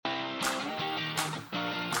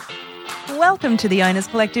Welcome to the Owners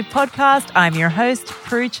Collective podcast. I'm your host,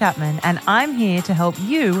 Prue Chapman, and I'm here to help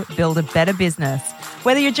you build a better business.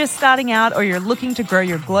 Whether you're just starting out or you're looking to grow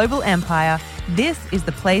your global empire, this is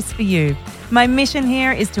the place for you. My mission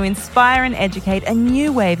here is to inspire and educate a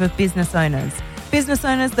new wave of business owners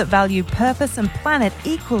that value purpose and planet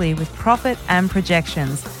equally with profit and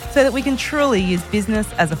projections, so that we can truly use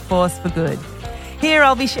business as a force for good. Here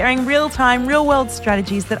I'll be sharing real-time, real-world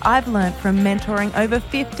strategies that I've learned from mentoring over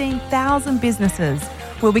 15,000 businesses.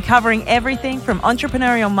 We'll be covering everything from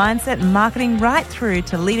entrepreneurial mindset and marketing right through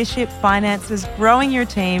to leadership, finances, growing your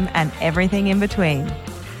team, and everything in between.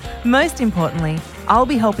 Most importantly, I'll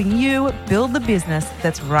be helping you build the business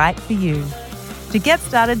that's right for you. To get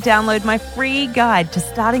started, download my free guide to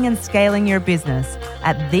starting and scaling your business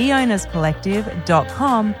at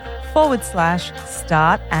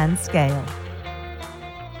theownerscollective.com/start and scale.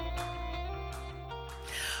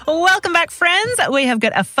 Welcome back, friends. We have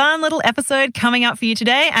got a fun little episode coming up for you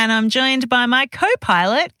today, and I'm joined by my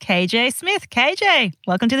co-pilot, KJ Smith. KJ,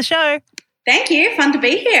 welcome to the show. Thank you. Fun to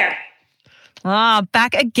be here.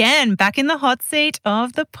 Back again, back in the hot seat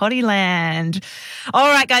of the potty land. All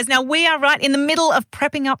right, guys, now we are right in the middle of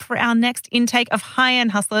prepping up for our next intake of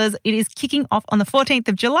High-End Hustlers. It is kicking off on the 14th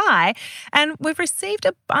of July, and we've received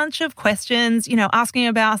a bunch of questions,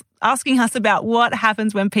 asking us about what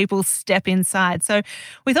happens when people step inside. So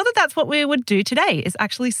we thought that that's what we would do today, is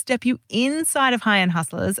actually step you inside of High-End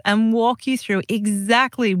Hustlers and walk you through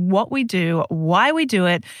exactly what we do, why we do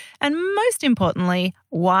it, and most importantly,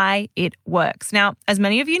 why it works. Now, as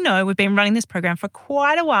many of you know, we've been running this program for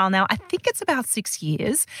quite a while now. I think it's about 6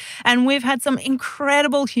 years, and we've had some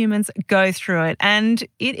incredible humans go through it, and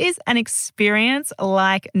it is an experience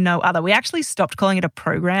like no other. We actually stopped calling it a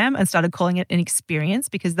program and started calling it an experience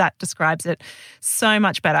because that describes it so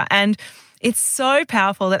much better. And it's so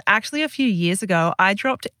powerful that actually a few years ago, I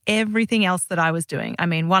dropped everything else that I was doing. I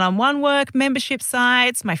mean, one-on-one work, membership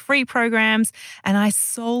sites, my free programs, and I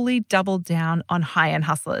solely doubled down on High-End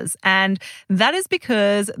Hustlers. And that is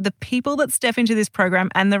because the people that step into this program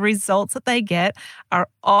and the results that they get are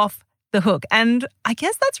off the hook. And I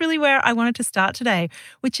guess that's really where I wanted to start today,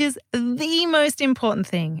 which is the most important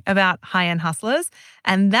thing about High-End Hustlers.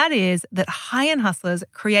 And that is that High-End Hustlers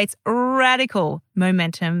creates radical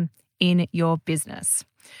momentum in your business.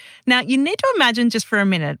 Now, you need to imagine just for a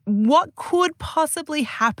minute what could possibly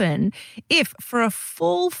happen if for a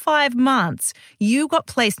full 5 months you got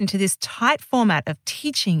placed into this tight format of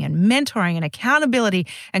teaching and mentoring and accountability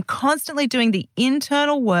and constantly doing the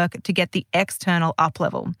internal work to get the external up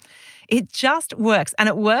level. It just works, and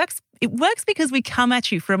it works because we come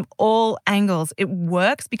at you from all angles. It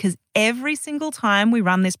works because every single time we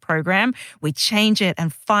run this program, we change it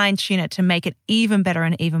and fine-tune it to make it even better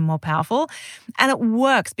and even more powerful. And it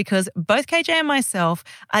works because both KJ and myself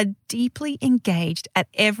are deeply engaged at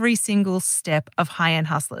every single step of High-End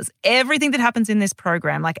Hustlers. Everything that happens in this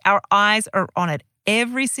program, like our eyes are on it.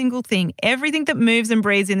 Every single thing, everything that moves and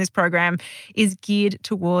breathes in this program is geared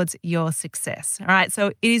towards your success. All right. So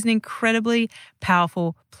it is an incredibly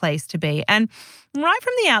powerful place to be. And right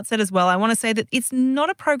from the outset as well, I want to say that it's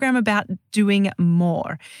not a program about doing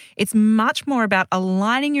more. It's much more about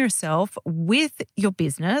aligning yourself with your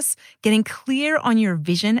business, getting clear on your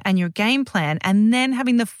vision and your game plan, and then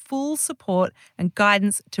having the full support and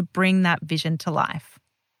guidance to bring that vision to life.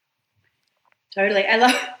 Totally. I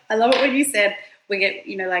love it when you said, we get,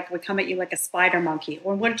 we come at you like a spider monkey.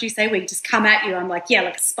 Or what did you say? We just come at you. I'm like, yeah,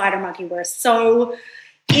 like a spider monkey. We're so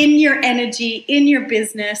in your energy, in your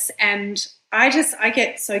business. And I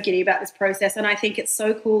get so giddy about this process. And I think it's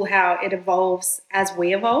so cool how it evolves as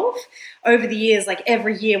we evolve over the years. Like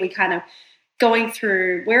every year we kind of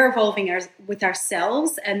we're evolving with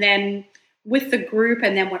ourselves and then with the group.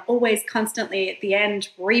 And then we're always constantly at the end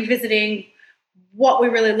revisiting what we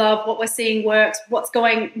really love, what we're seeing works, what's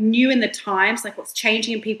going new in the times, like what's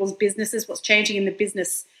changing in people's businesses, what's changing in the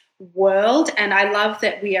business world. And I love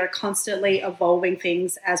that we are constantly evolving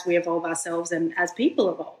things as we evolve ourselves and as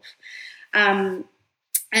people evolve. And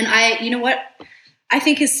what I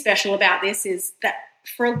think is special about this is that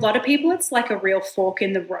for a lot of people, it's like a real fork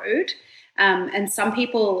in the road. And some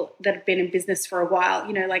people that have been in business for a while,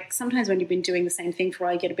 like sometimes when you've been doing the same thing for a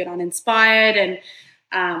while, you get a bit uninspired and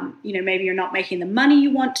maybe you're not making the money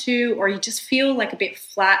you want to, or you just feel like a bit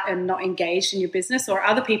flat and not engaged in your business, or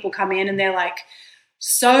other people come in and they're like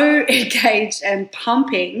so engaged and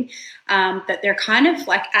pumping that they're kind of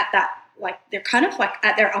like at that, like they're kind of like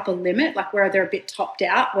at their upper limit, like where they're a bit topped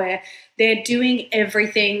out, where they're doing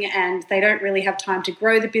everything and they don't really have time to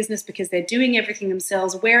grow the business because they're doing everything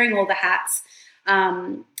themselves, wearing all the hats.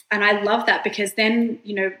 And I love that because then,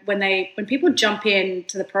 when people jump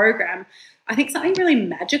into the program, I think something really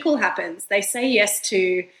magical happens. They say yes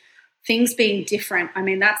to things being different. I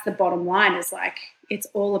mean, that's the bottom line, is like, it's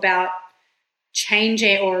all about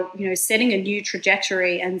changing or, setting a new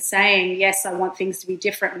trajectory and saying, yes, I want things to be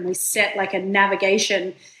different. And we set like a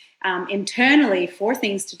navigation internally for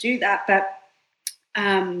things to do that. But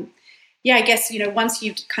I guess, once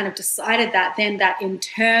you've kind of decided that, then that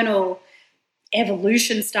internal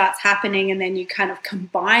evolution starts happening, and then you kind of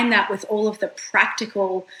combine that with all of the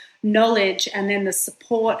practical knowledge and then the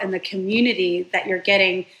support and the community that you're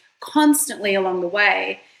getting constantly along the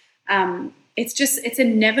way. It's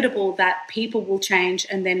inevitable that people will change,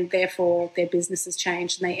 and then therefore their businesses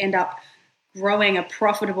change, and they end up growing a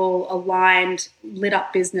profitable, aligned, lit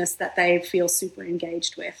up business that they feel super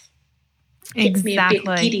engaged with. Exactly. Gets me a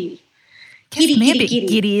bit giddy. Gets me a bit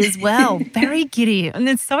giddy as well. Very giddy. And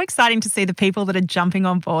it's so exciting to see the people that are jumping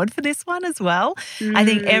on board for this one as well. I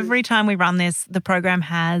think every time we run this, the program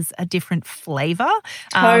has a different flavor.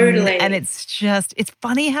 Totally. And it's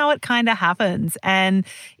funny how it kind of happens. And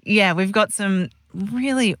yeah, we've got some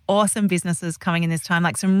really awesome businesses coming in this time,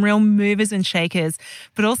 like some real movers and shakers.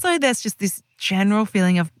 But also there's just this general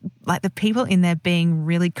feeling of like the people in there being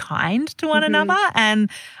really kind to one another.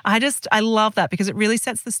 And I love that because it really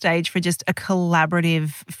sets the stage for just a collaborative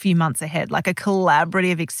few months ahead, like a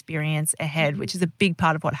collaborative experience ahead, which is a big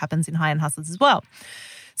part of what happens in High End Hustlers as well.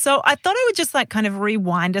 So I thought I would just like kind of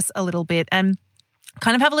rewind us a little bit and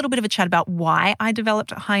kind of have a little bit of a chat about why I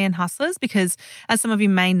developed High End Hustlers, because as some of you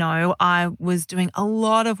may know, I was doing a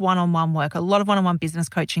lot of one-on-one work, a lot of one-on-one business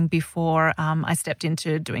coaching before I stepped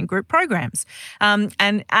into doing group programs.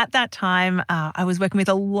 And at that time, I was working with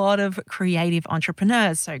a lot of creative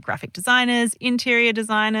entrepreneurs, so graphic designers, interior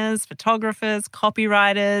designers, photographers,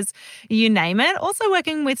 copywriters, you name it. Also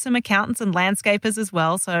working with some accountants and landscapers as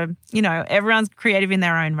well. So, everyone's creative in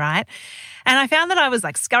their own right. And I found that I was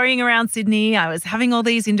like scurrying around Sydney. I was having all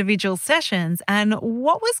these individual sessions. And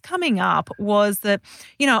what was coming up was that,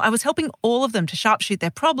 I was helping all of them to sharpshoot their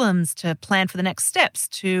problems, to plan for the next steps,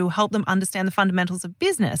 to help them understand the fundamentals of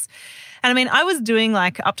business. And I mean, I was doing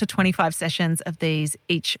like up to 25 sessions of these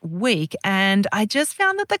each week. And I just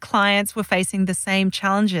found that the clients were facing the same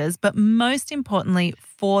challenges, but most importantly,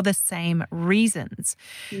 for the same reasons.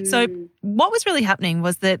 So what was really happening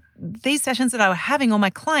was that these sessions that I were having, all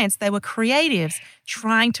my clients, they were creatives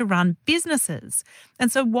trying to run businesses.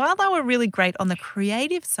 And so while they were really great on the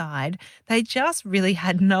creative side, they just really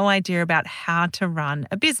had no idea about how to run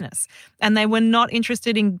a business. And they were not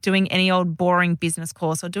interested in doing any old boring business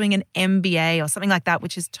course or doing an MBA or something like that,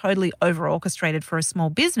 which is totally over-orchestrated for a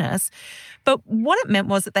small business. But what it meant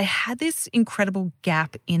was that they had this incredible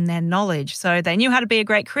gap in their knowledge. So they knew how to be a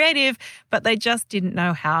great creative, but they just didn't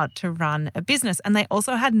know how to run a business. And they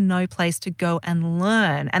also had no place to go and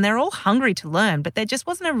learn. And they're all hungry to learn, but there just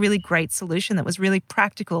wasn't a really great solution that was really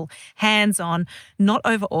practical, hands-on, not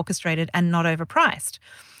over-orchestrated and not overpriced.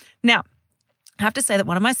 Now, I have to say that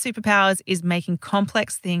one of my superpowers is making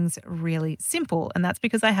complex things really simple. And that's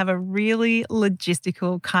because I have a really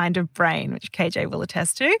logistical kind of brain, which KJ will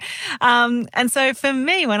attest to. And so for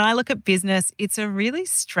me, when I look at business, it's a really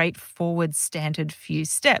straightforward, standard few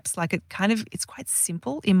steps. Like it's quite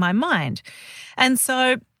simple in my mind. And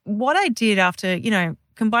so what I did after,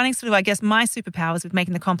 combining sort of, I guess, my superpowers with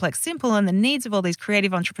making the complex simple and the needs of all these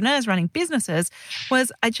creative entrepreneurs running businesses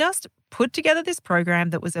was I just put together this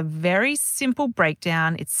program that was a very simple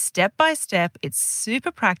breakdown. It's step by step. It's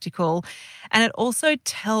super practical. And it also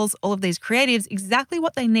tells all of these creatives exactly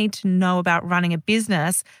what they need to know about running a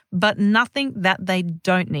business, but nothing that they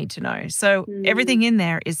don't need to know. So everything in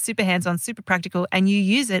there is super hands-on, super practical, and you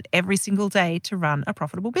use it every single day to run a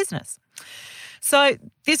profitable business. So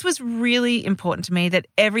this was really important to me, that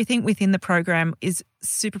everything within the program is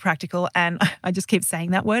super practical. And I just keep saying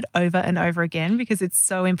that word over and over again because it's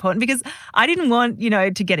so important, because I didn't want,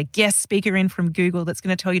 to get a guest speaker in from Google that's going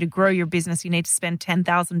to tell you to grow your business. You need to spend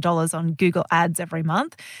 $10,000 on Google ads every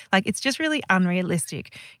month. Like, it's just really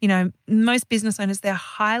unrealistic. Most business owners, they're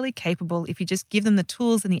highly capable if you just give them the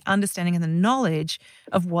tools and the understanding and the knowledge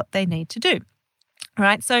of what they need to do.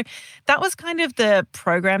 Right. So that was kind of the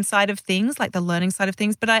program side of things, like the learning side of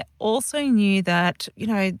things. But I also knew that,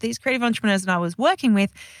 these creative entrepreneurs that I was working with,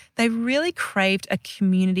 they really craved a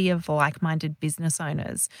community of like-minded business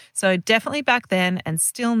owners. So definitely back then and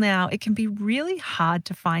still now, it can be really hard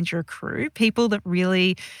to find your crew, people that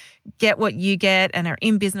really get what you get and are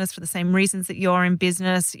in business for the same reasons that you're in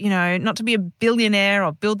business, not to be a billionaire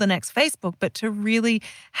or build the next Facebook, but to really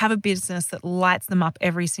have a business that lights them up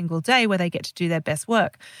every single day where they get to do their best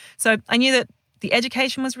work. So I knew that the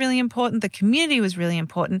education was really important, the community was really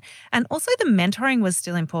important, and also the mentoring was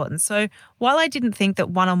still important. So while I didn't think that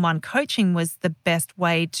one-on-one coaching was the best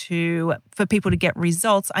way for people to get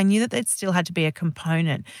results, I knew that there still had to be a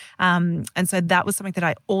component. And so that was something that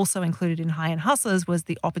I also included in High End Hustlers, was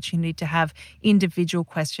the opportunity to have individual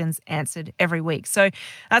questions answered every week. So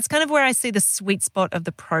that's kind of where I see the sweet spot of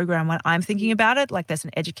the program when I'm thinking about it. Like, there's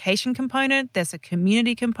an education component, there's a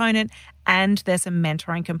community component, and there's a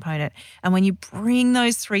mentoring component. And when you bring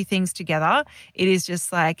those three things together, it is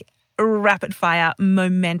just like a rapid fire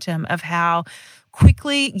momentum of how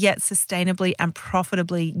quickly yet sustainably and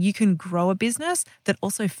profitably you can grow a business that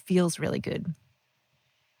also feels really good.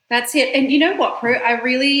 That's it. And you know what, Prue? I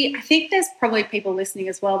think there's probably people listening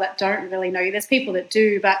as well that don't really know you. There's people that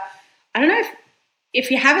do, but I don't know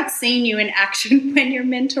if you haven't seen you in action when you're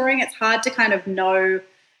mentoring, it's hard to kind of know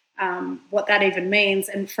what that even means.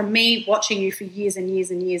 And from me watching you for years and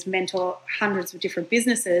years and years mentor hundreds of different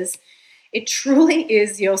businesses, it truly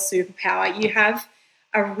is your superpower. You have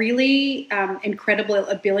a really incredible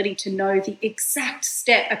ability to know the exact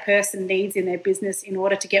step a person needs in their business in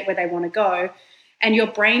order to get where they want to go. And your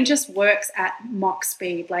brain just works at Mach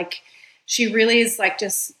speed. Like, she really is like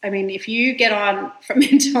if you get on for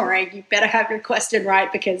mentoring, you better have your question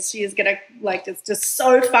right, because she is going to it's just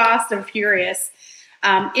so fast and furious.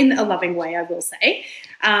 In a loving way, I will say.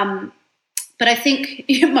 But I think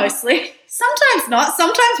mostly, sometimes not,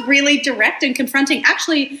 sometimes really direct and confronting.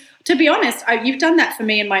 Actually, to be honest, you've done that for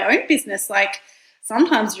me in my own business. Like,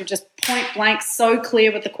 sometimes you're just point blank so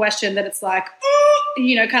clear with the question that it's like,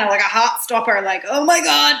 kind of like a heart stopper, like, oh my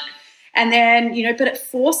God. And then, but it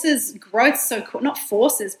forces growth not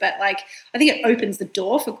forces, but like, I think it opens the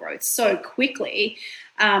door for growth so quickly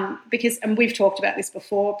because, and we've talked about this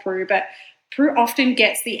before, Prue, but Prue often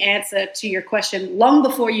gets the answer to your question long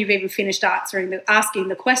before you've even finished asking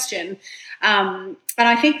the question. And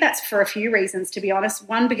I think that's for a few reasons, to be honest.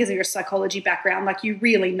 One, because of your psychology background, like, you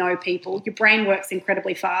really know people. Your brain works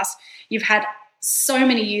incredibly fast. You've had so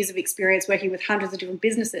many years of experience working with hundreds of different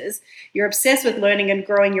businesses. You're obsessed with learning and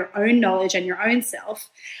growing your own knowledge and your own self.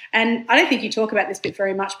 And I don't think you talk about this bit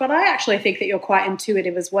very much, but I actually think that you're quite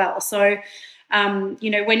intuitive as well. So,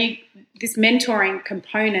 this mentoring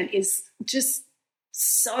component is just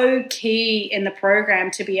so key in the program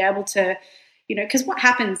to be able to, because what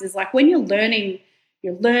happens is, like, when you're learning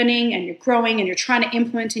and you're growing and you're trying to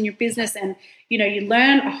implement in your business, and, you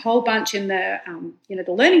learn a whole bunch in the,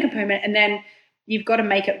 the learning component, and then you've got to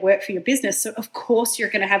make it work for your business. So of course you're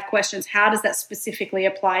going to have questions. How does that specifically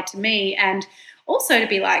apply to me? And also to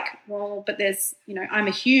be like, well, but there's, I'm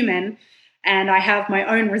a human and I have my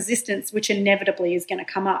own resistance, which inevitably is going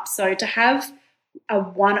to come up. So to have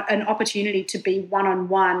an opportunity to be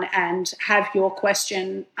one-on-one and have your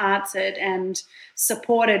question answered and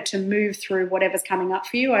supported to move through whatever's coming up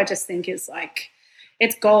for you, I just think is like,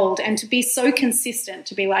 it's gold. And to be so consistent,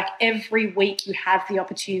 to be like every week you have the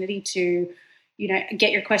opportunity to,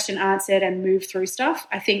 get your question answered and move through stuff.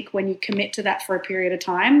 I think when you commit to that for a period of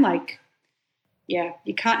time, like, yeah,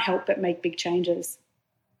 you can't help but make big changes.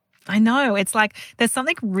 I know. It's like there's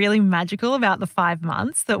something really magical about the 5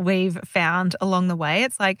 months that we've found along the way.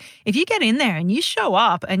 It's like if you get in there and you show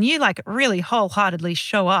up and you like really wholeheartedly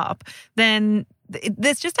show up, then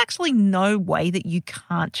there's just actually no way that you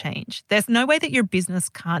can't change. There's no way that your business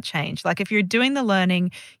can't change. Like if you're doing the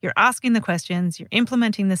learning, you're asking the questions, you're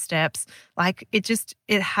implementing the steps, like it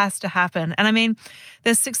has to happen. And I mean,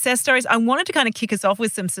 there's success stories. I wanted to kind of kick us off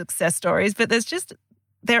with some success stories, but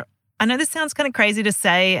I know this sounds kind of crazy to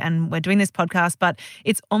say, and we're doing this podcast, but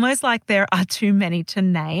it's almost like there are too many to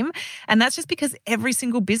name. And that's just because every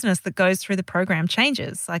single business that goes through the program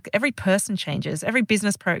changes. Like every person changes, every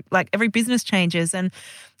business changes. And,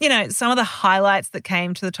 some of the highlights that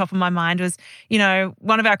came to the top of my mind was,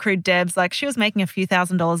 one of our crew, Debs, like she was making a few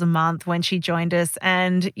 $1,000s a month when she joined us.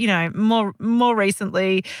 And, more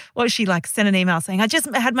recently, she like sent an email saying, I just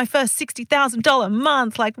had my first $60,000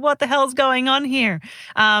 month. Like what the hell's going on here?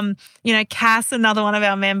 Cass, another one of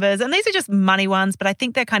our members, and these are just money ones, but I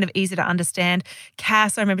think they're kind of easy to understand.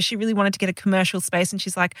 Cass, I remember she really wanted to get a commercial space, and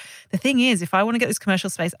she's like, the thing is, if I want to get this commercial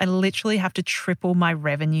space, I literally have to triple my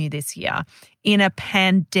revenue this year in a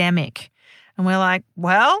pandemic. And we're like,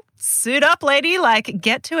 well, suit up, lady, like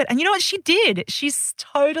get to it. And you know what she did? She's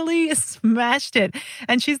totally smashed it.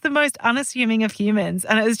 And she's the most unassuming of humans.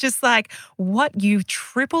 And it was just like, what? You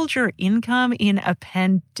tripled your income in a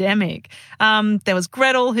pandemic. There was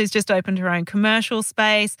Gretel, who's just opened her own commercial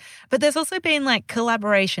space. But there's also been like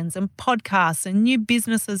collaborations and podcasts and new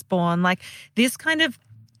businesses born. Like this kind of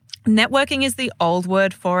Networking is the old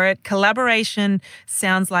word for it. Collaboration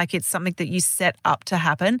sounds like it's something that you set up to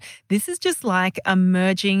happen. This is just like a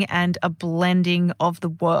merging and a blending of the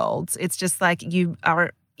worlds. It's just like you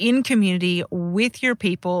are in community with your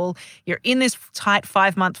people. You're in this tight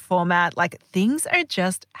 5-month format. Like things are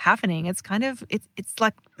just happening. It's kind of, it's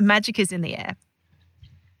like magic is in the air.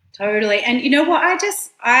 Totally. And you know what? I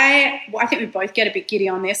think we both get a bit giddy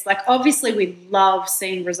on this. Like, obviously we love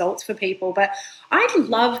seeing results for people, but I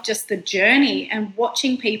love just the journey and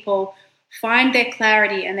watching people find their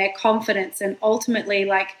clarity and their confidence and ultimately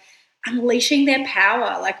like unleashing their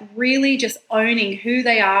power, like really just owning who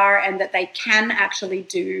they are and that they can actually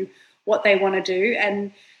do what they want to do.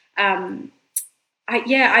 And,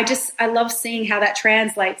 I love seeing how that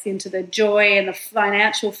translates into the joy and the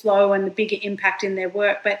financial flow and the bigger impact in their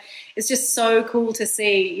work. But it's just so cool to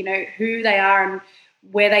see, you know, who they are and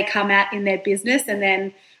where they come at in their business and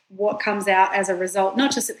then what comes out as a result,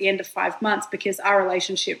 not just at the end of 5 months, because our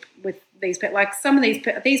relationship with these people, like some of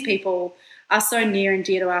these people are so near and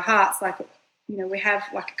dear to our hearts. Like, you know, we have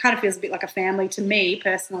like, it kind of feels a bit like a family to me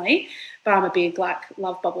personally, but I'm a big like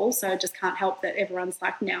love bubble. So I just can't help that everyone's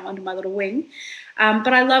like now under my little wing.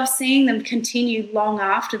 But I love seeing them continue long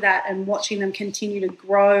after that and watching them continue to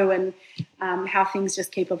grow and how things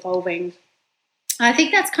just keep evolving. I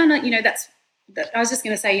think that's kind of, you know, I was just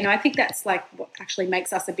going to say, you know, I think that's like what actually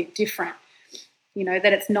makes us a bit different, you know,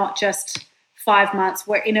 that it's not just 5 months.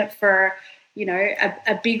 We're in it for, you know,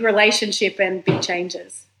 a big relationship and big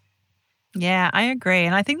changes. Yeah, I agree.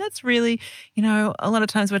 And I think that's really, you know, a lot of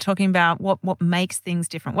times we're talking about what makes things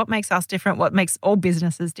different, what makes us different, what makes all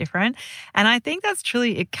businesses different. And I think that's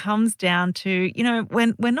truly, it comes down to, you know,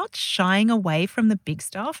 when we're not shying away from the big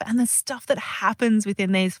stuff and the stuff that happens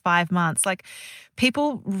within these 5 months. Like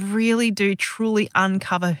people really do truly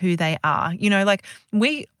uncover who they are. You know, like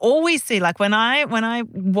we always see, like when I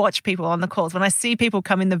watch people on the calls, when I see people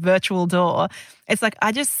come in the virtual door, it's like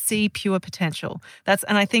I just see pure potential.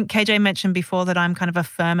 And I think KJ mentioned before that I'm kind of a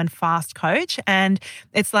firm and fast coach, and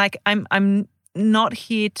it's like I'm not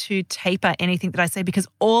here to taper anything that I say because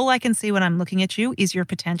all I can see when I'm looking at you is your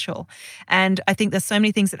potential. And I think there's so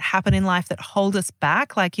many things that happen in life that hold us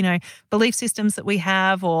back, like, you know, belief systems that we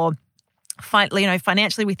have, or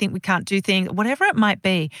financially we think we can't do things, whatever it might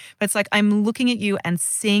be. But it's like I'm looking at you and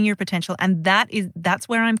seeing your potential, and that's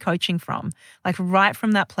where I'm coaching from, like right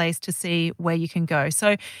from that place to see where you can go.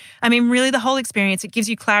 So, I mean, really the whole experience, it gives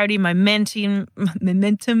you clarity, momentum,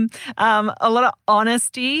 a lot of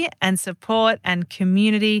honesty and support and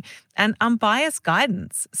community and unbiased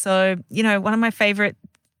guidance. So, you know, one of my favorite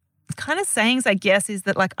kind of sayings, I guess, is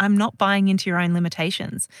that like I'm not buying into your own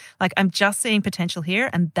limitations. Like I'm just seeing potential here,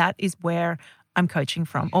 and that is where I'm coaching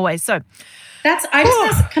from always. So can I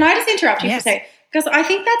just interrupt you for a second? Because I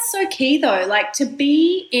think that's so key though, like to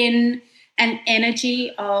be in an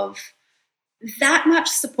energy of that much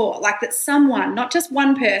support, like that someone, not just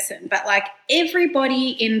one person, but like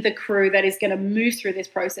everybody in the crew that is going to move through this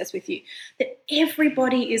process with you, that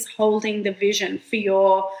everybody is holding the vision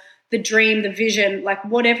for the dream, the vision, like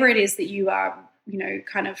whatever it is that you are, you know,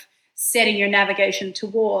 kind of setting your navigation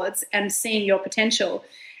towards and seeing your potential.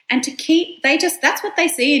 And that's what they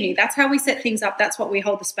see in you. That's how we set things up. That's what we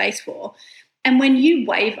hold the space for. And when you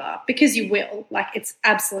waver, because you will, like it's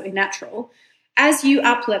absolutely natural, as you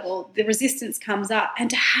up level, the resistance comes up. And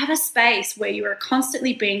to have a space where you are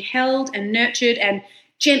constantly being held and nurtured and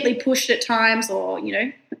gently pushed at times, or, you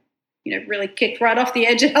know, really kicked right off the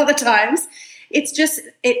edge at other times, it's just,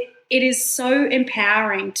 it is so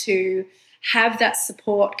empowering to have that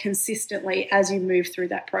support consistently as you move through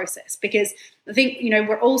that process. Because I think, you know,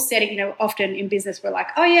 we're all setting, you know, often in business, we're like,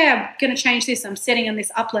 oh yeah, I'm going to change this. I'm setting on this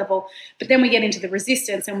up level. But then we get into the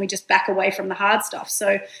resistance and we just back away from the hard stuff.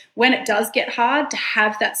 So when it does get hard, to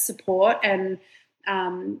have that support and,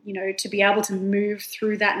 you know, to be able to move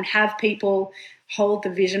through that and have people hold the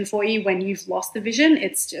vision for you when you've lost the vision,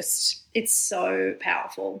 it's so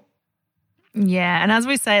powerful. Yeah. And as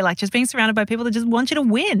we say, like just being surrounded by people that just want you to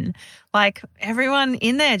win. Like everyone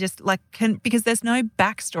in there just like because there's no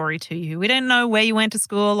backstory to you. We don't know where you went to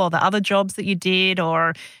school or the other jobs that you did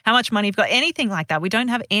or how much money you've got, anything like that. We don't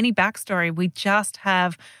have any backstory. We just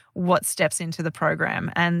have what steps into the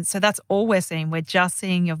program. And so that's all we're seeing. We're just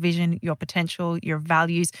seeing your vision, your potential, your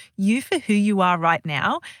values, you for who you are right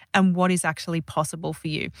now and what is actually possible for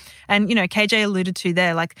you. And, you know, KJ alluded to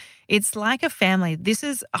there, like it's like a family. This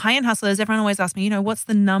is High End Hustlers. Everyone always asks me, you know, what's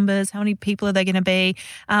the numbers? How many people are they going to be?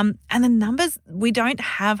 And the numbers, we don't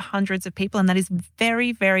have hundreds of people, and that is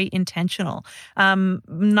very, very intentional.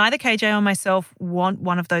 Neither KJ or myself want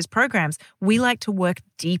one of those programs. We like to work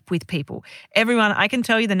deep with people. Everyone, I can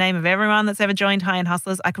tell you the name of everyone that's ever joined High End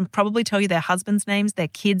Hustlers. I can probably tell you their husbands' names, their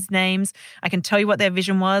kids' names. I can tell you what their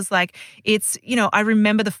vision was. Like it's, I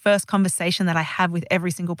remember the first conversation that I have with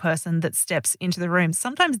every single person that steps into the room.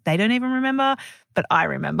 Sometimes they don't even remember, but I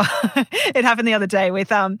remember. It happened the other day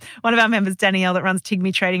with one of our members, Danielle, that runs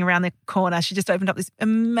Tigme Trading around the corner. She just opened up this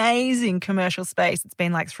amazing commercial space. It's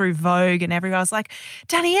been like through Vogue and everywhere. I was like,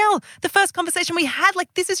 Danielle, the first conversation we had,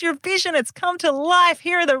 like, this is your vision. It's come to life.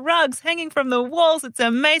 Here are the rugs hanging from the walls. It's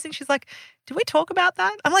amazing. She's like, did we talk about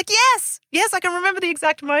that? I'm like, yes, I can remember the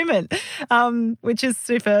exact moment, which is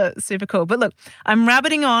super, super cool. But look, I'm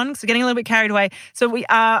rabbiting on, so getting a little bit carried away. So we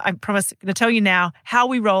are, I promise, going to tell you now how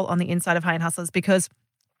we roll on the inside of High End Hustlers, because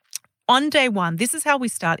on day one, this is how we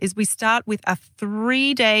start, is we start with a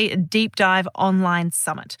 3-day deep dive online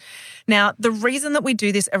summit. Now, the reason that we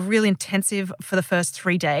do this a really intensive for the first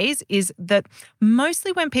 3 days is that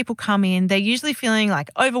mostly when people come in, they're usually feeling like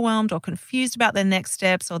overwhelmed or confused about their next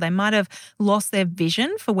steps, or they might have lost their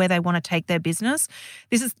vision for where they want to take their business.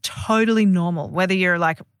 This is totally normal, whether you're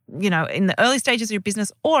like, in the early stages of your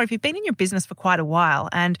business, or if you've been in your business for quite a while.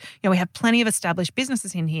 And, we have plenty of established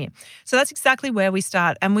businesses in here. So that's exactly where we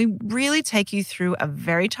start. And we really take you through a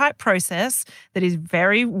very tight process that is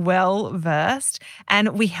very well versed.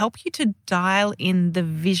 And we help you to dial in the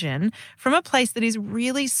vision from a place that is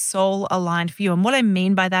really soul aligned for you. And what I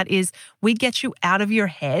mean by that is we get you out of your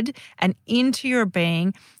head and into your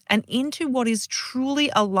being and into what is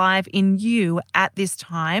truly alive in you at this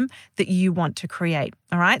time that you want to create.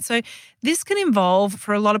 All right. So this can involve,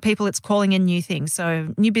 for a lot of people, it's calling in new things.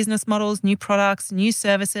 So new business models, new products, new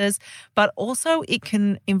services, but also it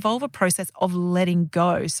can involve a process of letting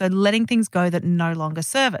go. So letting things go that no longer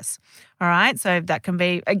serve us. All right. So that can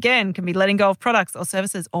be letting go of products or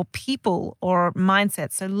services or people or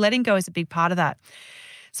mindsets. So letting go is a big part of that.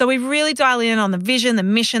 So we really dial in on the vision, the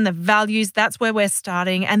mission, the values. That's where we're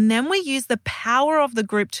starting. And then we use the power of the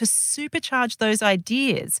group to supercharge those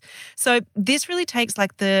ideas. So this really takes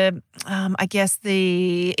like the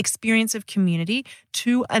experience of community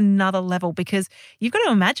to another level, because you've got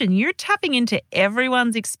to imagine you're tapping into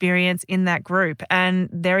everyone's experience in that group. And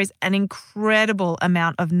there is an incredible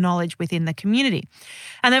amount of knowledge within the community.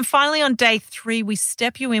 And then finally on day 3, we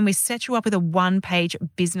step you in, we set you up with a 1-page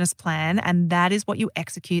business plan. And that is what you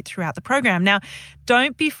execute throughout the program. Now,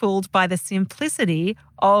 don't be fooled by the simplicity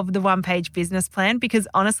of the 1-page business plan, because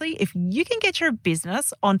honestly, if you can get your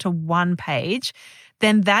business onto 1 page,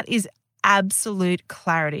 then that is absolute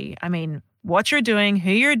clarity. I mean, what you're doing, who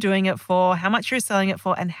you're doing it for, how much you're selling it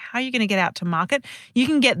for, and how you're going to get out to market. You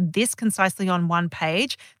can get this concisely on 1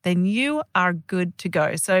 page, then you are good to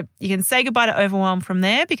go. So you can say goodbye to overwhelm from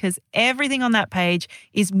there, because everything on that page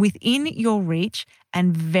is within your reach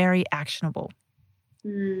and very actionable.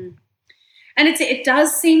 And it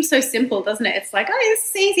does seem so simple, doesn't it? It's like, oh, this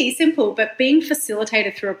is easy, simple, but being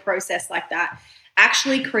facilitated through a process like that,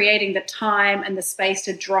 actually creating the time and the space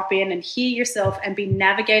to drop in and hear yourself and be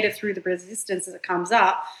navigated through the resistance as it comes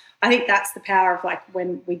up, I think that's the power of like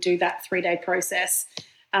when we do that 3-day process.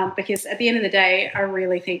 Because at the end of the day, I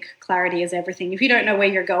really think clarity is everything. If you don't know where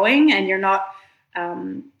you're going and you're not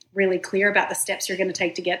really clear about the steps you're going to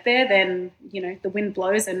take to get there, then, the wind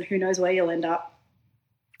blows and who knows where you'll end up.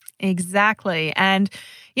 Exactly. And,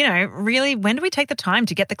 really, when do we take the time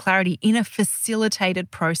to get the clarity in a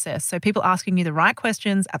facilitated process? So people asking you the right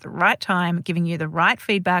questions at the right time, giving you the right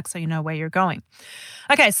feedback so you know where you're going.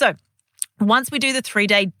 Okay, so once we do the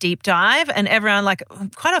 3-day deep dive, and everyone, like,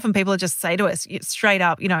 quite often people just say to us straight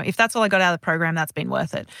up, if that's all I got out of the program, that's been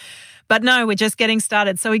worth it. But no, we're just getting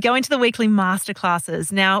started. So we go into the weekly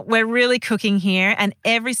masterclasses. Now, we're really cooking here, and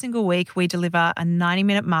every single week we deliver a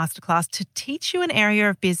 90-minute masterclass to teach you an area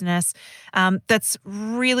of business that's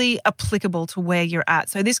really applicable to where you're at.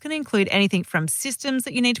 So this can include anything from systems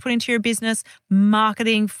that you need to put into your business,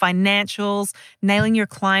 marketing, financials, nailing your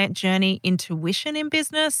client journey, intuition in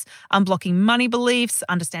business, unblocking money beliefs,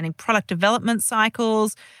 understanding product development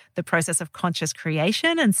cycles, the process of conscious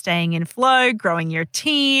creation and staying in flow, growing your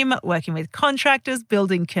team, working with contractors,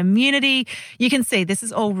 building community. You can see this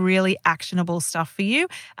is all really actionable stuff for you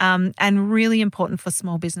and really important for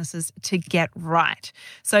small businesses to get right.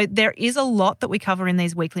 So there is a lot that we cover in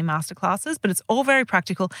these weekly masterclasses, but it's all very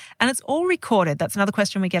practical and it's all recorded. That's another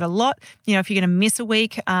question we get a lot. If you're going to miss a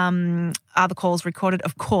week, are the calls recorded?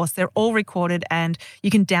 Of course, they're all recorded and you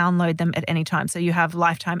can download them at any time. So you have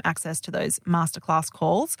lifetime access to those masterclass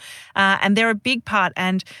calls. and they're a big part.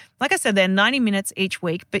 And like I said, they're 90 minutes each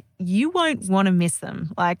week, but you won't want to miss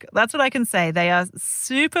them. Like, that's what I can say. They are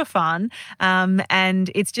super fun,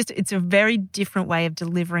 and it's a very different way of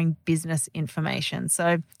delivering business information.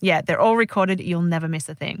 So yeah, they're all recorded. You'll never miss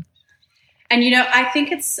a thing. And, I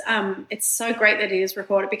think it's so great that it is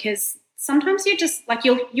recorded, because sometimes you just like,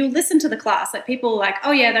 you'll listen to the class, like people like,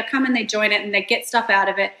 oh yeah, they come and they join it and they get stuff out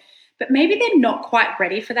of it, but maybe they're not quite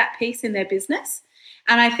ready for that piece in their business.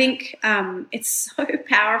 And I think it's so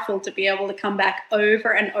powerful to be able to come back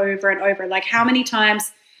over and over and over. Like, how many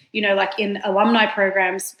times, like in alumni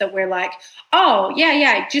programs that we're like, oh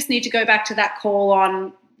yeah, I just need to go back to that call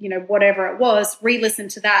on, whatever it was, re-listen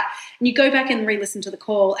to that. And you go back and re-listen to the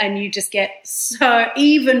call and you just get so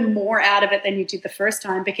even more out of it than you did the first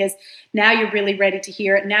time, because now you're really ready to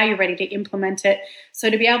hear it. Now you're ready to implement it. So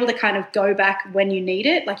to be able to kind of go back when you need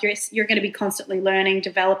it, like you're going to be constantly learning,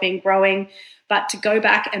 developing, growing, but to go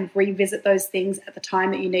back and revisit those things at the time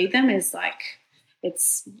that you need them is like,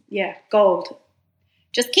 it's gold.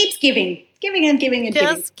 Just keeps giving and giving and giving.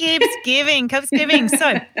 Just keeps giving.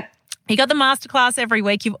 So you got the masterclass every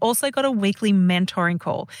week. You've also got a weekly mentoring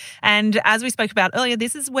call. And as we spoke about earlier,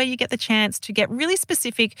 this is where you get the chance to get really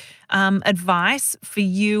specific advice for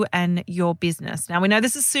you and your business. Now, we know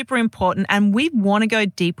this is super important, and we want to go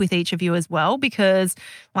deep with each of you as well, because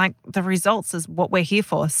like the results is what we're here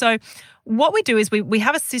for. So what we do is we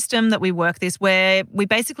have a system that we work this, where we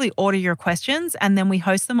basically order your questions and then we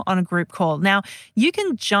host them on a group call. Now, you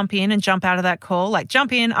can jump in and jump out of that call, like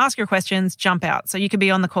jump in, ask your questions, jump out. So you could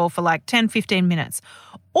be on the call for like 10, 15 minutes.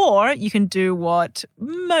 Or you can do what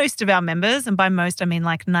most of our members, and by most I mean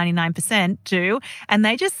like 99% do, and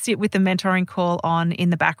they just sit with the mentoring call on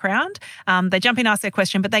in the background. They jump in, ask their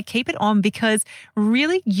question, but they keep it on because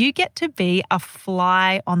really you get to be a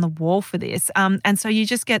fly on the wall for this. And so you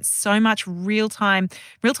just get so much real-time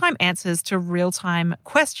answers to real-time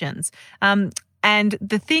questions. And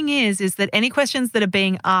the thing is that any questions that are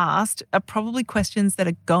being asked are probably questions that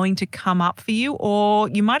are going to come up for you, or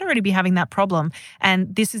you might already be having that problem.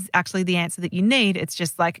 And this is actually the answer that you need. It's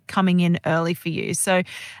just like coming in early for you. So, it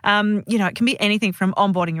can be anything from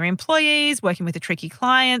onboarding your employees, working with a tricky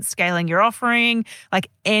client, scaling your offering, like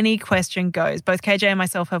any question goes. Both KJ and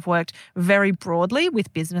myself have worked very broadly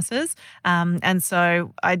with businesses. And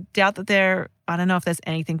so I doubt that I don't know if there's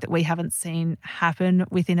anything that we haven't seen happen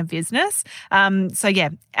within a business. So yeah,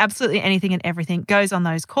 absolutely anything and everything goes on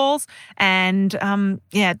those calls. And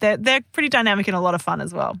they're pretty dynamic and a lot of fun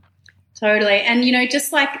as well. Totally. And,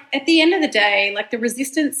 just like at the end of the day, like the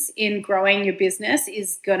resistance in growing your business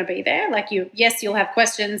is going to be there. Like you'll have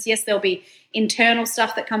questions. Yes, there'll be internal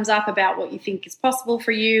stuff that comes up about what you think is possible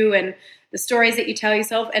for you and the stories that you tell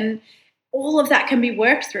yourself. And all of that can be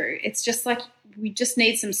worked through. It's just like, we just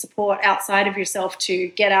need some support outside of yourself to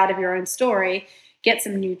get out of your own story, get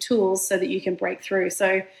some new tools so that you can break through.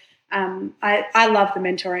 So I love the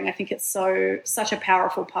mentoring. I think it's such a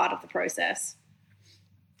powerful part of the process.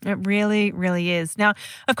 It really, really is. Now,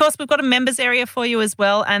 of course, we've got a members area for you as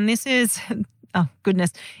well. And this is, oh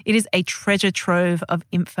goodness, it is a treasure trove of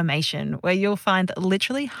information where you'll find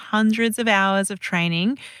literally hundreds of hours of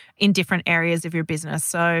training in different areas of your business.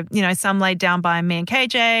 So, some laid down by me and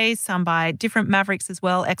KJ, some by different mavericks as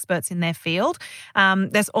well, experts in their field.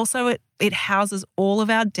 There's also, it houses all of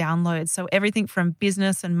our downloads. So everything from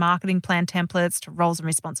business and marketing plan templates to roles and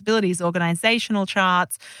responsibilities, organizational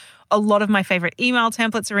charts. A lot of my favorite email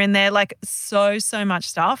templates are in there, like so much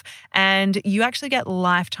stuff. And you actually get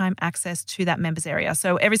lifetime access to that members area.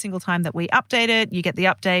 So every single time that we update it, you get the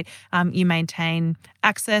update, you maintain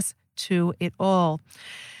access to it all.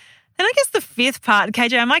 And I guess the fifth part,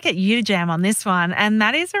 KJ, I might get you to jam on this one, and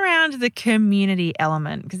that is around the community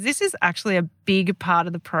element, because this is actually a big part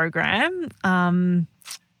of the program.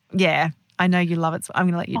 I know you love it, so I'm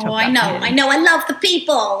going to let you talk about it. I know. I love the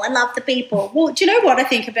people. Well, do you know what I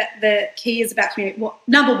think about the key is about community? Well,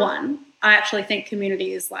 number one, I actually think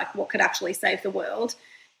community is like what could actually save the world,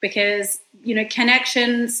 because,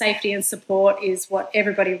 connection, safety and support is what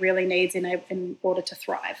everybody really needs in order to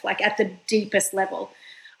thrive, like at the deepest level.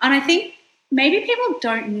 And I think maybe people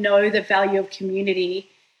don't know the value of community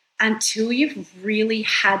until you've really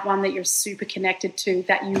had one that you're super connected to,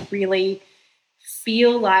 that you really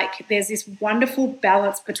feel like there's this wonderful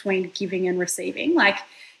balance between giving and receiving. Like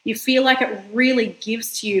you feel like it really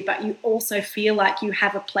gives to you, but you also feel like you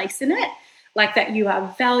have a place in it, like that you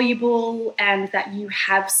are valuable and that you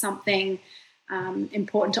have something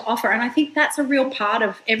important to offer. And I think that's a real part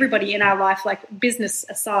of everybody in our life, like business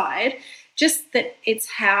aside, just that it's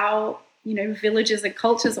how, villages and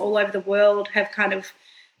cultures all over the world have kind of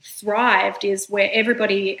thrived is where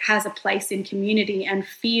everybody has a place in community and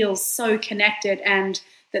feels so connected and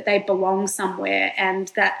that they belong somewhere,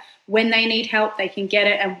 and that when they need help, they can get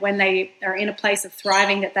it, and when they are in a place of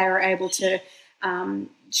thriving, that they are able to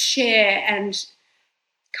share and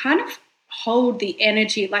kind of hold the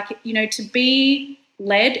energy, like, you know, to be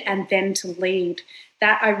led and then to lead.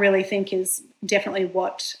 That I really think is definitely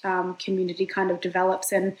what community kind of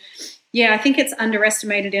develops. And yeah, I think it's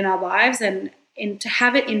underestimated in our lives, and to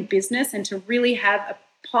have it in business and to really have a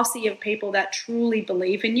posse of people that truly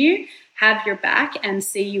believe in you, have your back and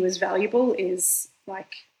see you as valuable is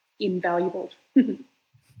like invaluable.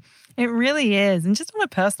 It really is. And just on a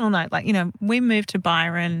personal note, like, you know, we moved to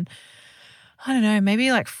Byron, I don't know,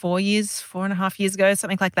 maybe like 4.5 years ago,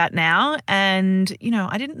 something like that now. And, you know,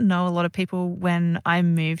 I didn't know a lot of people when I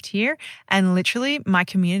moved here. And literally my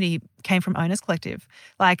community came from Owners Collective.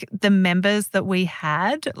 Like the members that we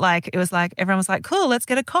had, like it was like everyone was like, cool, let's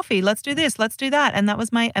get a coffee, let's do this, let's do that. And that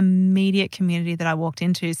was my immediate community that I walked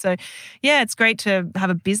into. So yeah, it's great to have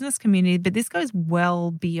a business community, but this goes well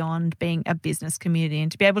beyond being a business community.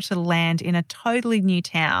 And to be able to land in a totally new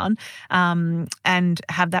town and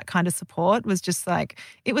have that kind of support was just like,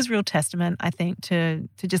 it was real testament, I think, to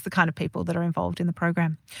just the kind of people that are involved in the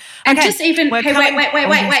program. And just even, hey,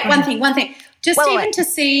 wait, one thing. Just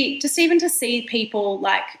even to see people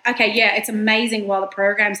like, okay, yeah, it's amazing while the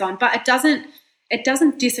program's on, but it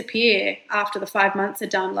doesn't disappear after the 5 months are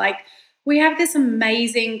done. Like we have this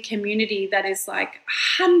amazing community that is like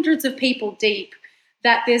hundreds of people deep,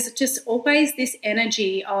 that there's just always this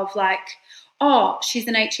energy of like, oh, she's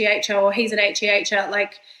an HEHO or he's an HEHO.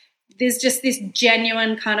 Like there's just this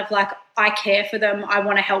genuine kind of like, I care for them, I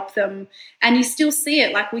want to help them. And you still see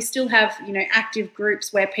it. Like we still have, you know, active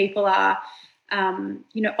groups where people are,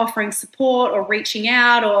 you know, offering support or reaching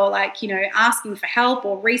out or like, you know, asking for help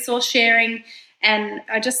or resource sharing. And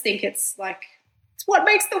I just think it's like, it's what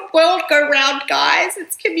makes the world go round, guys.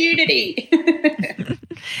 It's community.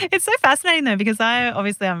 It's so fascinating though, because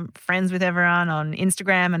I'm friends with everyone on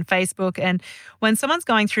Instagram and Facebook. And when someone's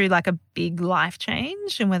going through like a big life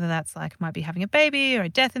change, and whether that's like might be having a baby or a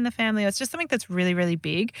death in the family, or it's just something that's really, really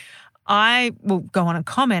big, I will go on and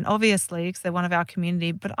comment, obviously, because they're one of our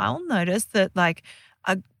community, but I'll notice that like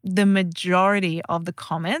the majority of the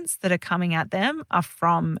comments that are coming at them are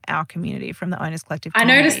from our community, from the Owners Collective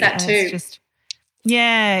community. I noticed that too.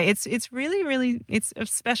 It's really, really, it's a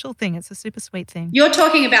special thing. It's a super sweet thing. You're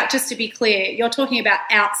talking about, just to be clear, you're talking about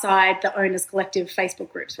outside the Owners Collective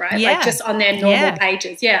Facebook groups, right? Yeah. Like just on their normal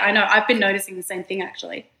pages. Yeah, I know. I've been noticing the same thing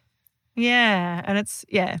actually. Yeah, and it's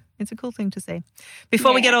a cool thing to see.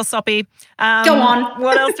 Before we get all soppy, go on.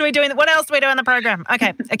 What else do we do in the program?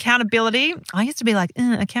 Okay, accountability. I used to be like,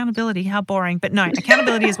 accountability, how boring. But no,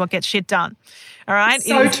 accountability is what gets shit done. All right,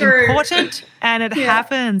 so it is true. Important, and it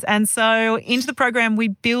happens. And so into the program, we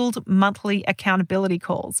build monthly accountability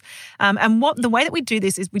calls. And the way that we do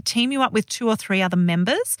this is we team you up with 2 or 3 other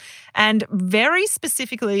members, and very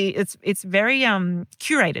specifically, it's very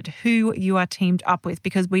curated who you are teamed up with,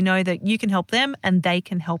 because we know that you can help them and they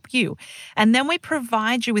can help you. And then we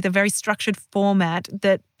provide you with a very structured format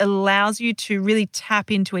that allows you to really tap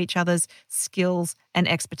into each other's skills and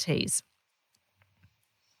expertise.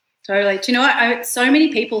 Totally. Do you know what? So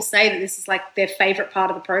many people say that this is like their favorite part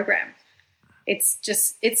of the program. It's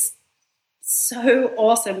so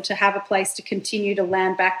awesome to have a place to continue to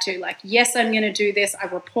land back to. Like, yes, I'm going to do this. I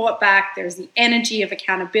report back. There's the energy of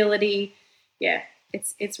accountability. Yeah,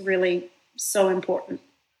 it's really so important.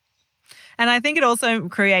 And I think it also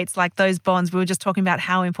creates like those bonds. We were just talking about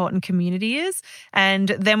how important community is. And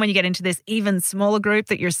then when you get into this even smaller group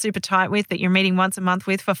that you're super tight with, that you're meeting once a month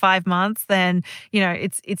with for 5 months, then, you know,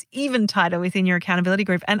 it's even tighter within your accountability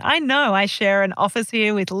group. And I know I share an office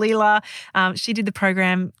here with Leela. She did the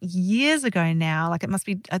program years ago now. Like it must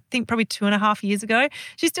be, I think probably 2.5 years ago.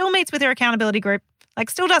 She still meets with her accountability group. Like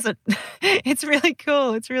still does it. It's really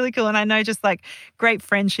cool. It's really cool. And I know just like great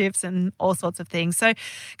friendships and all sorts of things. So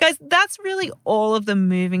guys, that's really all of the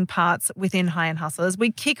moving parts within High End Hustlers. We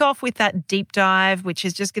kick off with that deep dive, which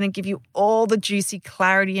is just going to give you all the juicy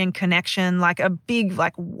clarity and connection, like a big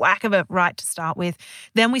like whack of it right to start with.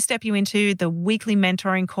 Then we step you into the weekly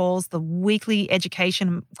mentoring calls, the weekly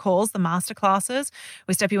education calls, the masterclasses.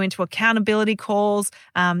 We step you into accountability calls.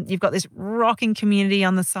 You've got this rocking community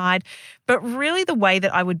on the side. But really the way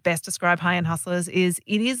that I would best describe High End Hustlers is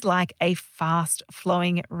it is like a fast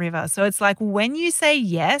flowing river. So it's like when you say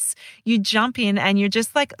yes, you jump in and you're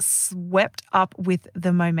just like swept up with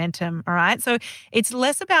the momentum. All right. So it's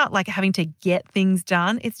less about like having to get things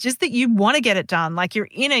done. It's just that you want to get it done. Like you're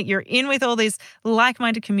in it. You're in with all this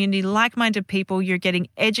like-minded community, like-minded people. You're getting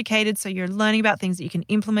educated. So you're learning about things that you can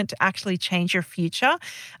implement to actually change your future.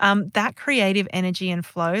 That creative energy and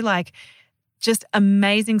flow, like just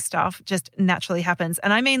amazing stuff just naturally happens.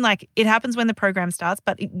 And I mean, like it happens when the program starts,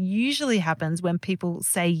 but it usually happens when people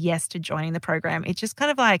say yes to joining the program. It's just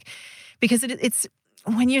kind of like, because it's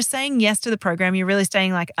when you're saying yes to the program, you're really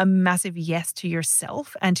saying like a massive yes to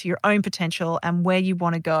yourself and to your own potential and where you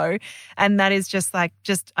want to go. And that is just like,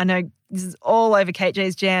 I know this is all over Kate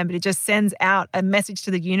J's jam, but it just sends out a message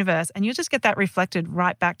to the universe and you'll just get that reflected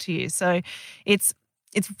right back to you. So it's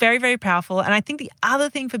very, very powerful. And I think the other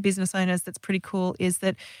thing for business owners that's pretty cool is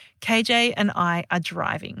that KJ and I are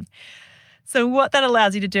driving. So what that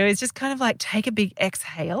allows you to do is just kind of like take a big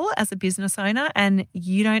exhale as a business owner, and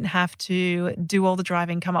you don't have to do all the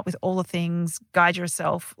driving, come up with all the things, guide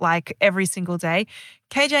yourself like every single day.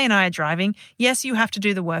 KJ and I are driving. Yes, you have to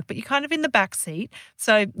do the work, but you're kind of in the back seat.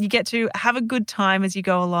 So you get to have a good time as you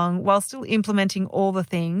go along while still implementing all the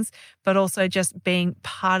things, but also just being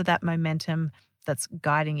part of that momentum that's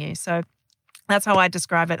guiding you. So that's how I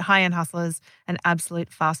describe it. High End Hustlers, an absolute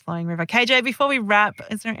fast-flowing river. KJ, before we wrap,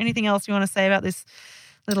 is there anything else you want to say about this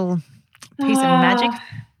little piece of magic?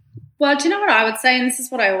 Well, do you know what I would say? And this is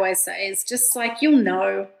what I always say, is just like you'll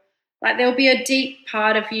know. Like there'll be a deep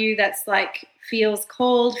part of you that's like feels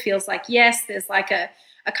called, feels like yes, there's like a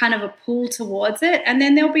kind of a pull towards it. And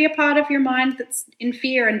then there'll be a part of your mind that's in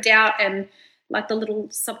fear and doubt and like the little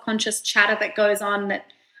subconscious chatter that goes on that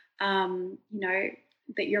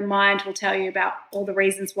that your mind will tell you about all the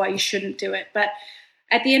reasons why you shouldn't do it. But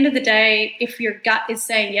at the end of the day, if your gut is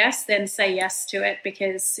saying yes, then say yes to it,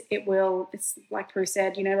 because it's like Prue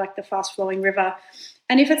said, like the fast flowing river.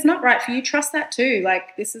 And if it's not right for you, trust that too.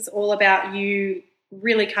 Like this is all about you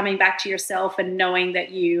really coming back to yourself and knowing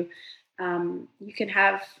that you can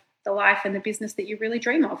have the life and the business that you really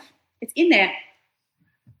dream of. It's in there.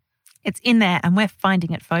 It's in there and we're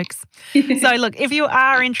finding it, folks. So look, if you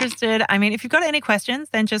are interested, if you've got any questions,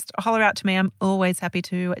 then just holler out to me. I'm always happy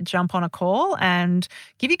to jump on a call and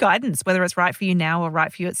give you guidance, whether it's right for you now or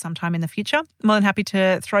right for you at some time in the future. I'm more than happy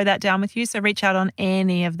to throw that down with you. So reach out on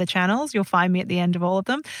any of the channels. You'll find me at the end of all of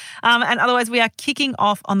them. And otherwise, we are kicking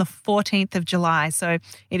off on the 14th of July. So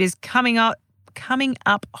it is coming up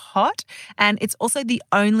hot, and it's also the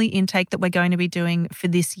only intake that we're going to be doing for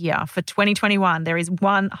this year, for 2021. There is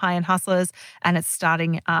one High End Hustlers, and it's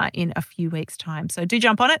starting in a few weeks' time. So do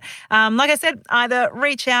jump on it. Like I said, either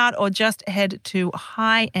reach out or just head to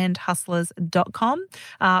highendhustlers.com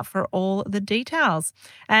for all the details.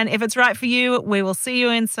 And if it's right for you, we will see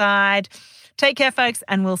you inside. Take care, folks,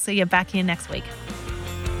 and we'll see you back here next week.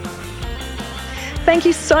 Thank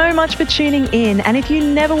you so much for tuning in. And if you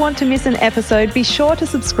never want to miss an episode, be sure to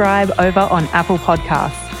subscribe over on Apple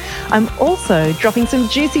Podcasts. I'm also dropping some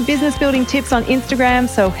juicy business building tips on Instagram,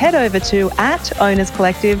 so head over to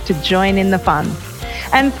 @OwnersCollective to join in the fun.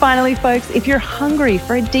 And finally, folks, if you're hungry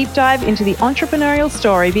for a deep dive into the entrepreneurial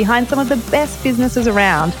story behind some of the best businesses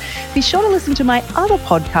around, be sure to listen to my other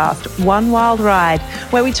podcast, One Wild Ride,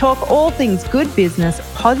 where we talk all things good business,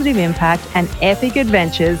 positive impact, and epic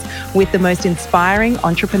adventures with the most inspiring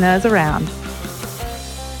entrepreneurs around.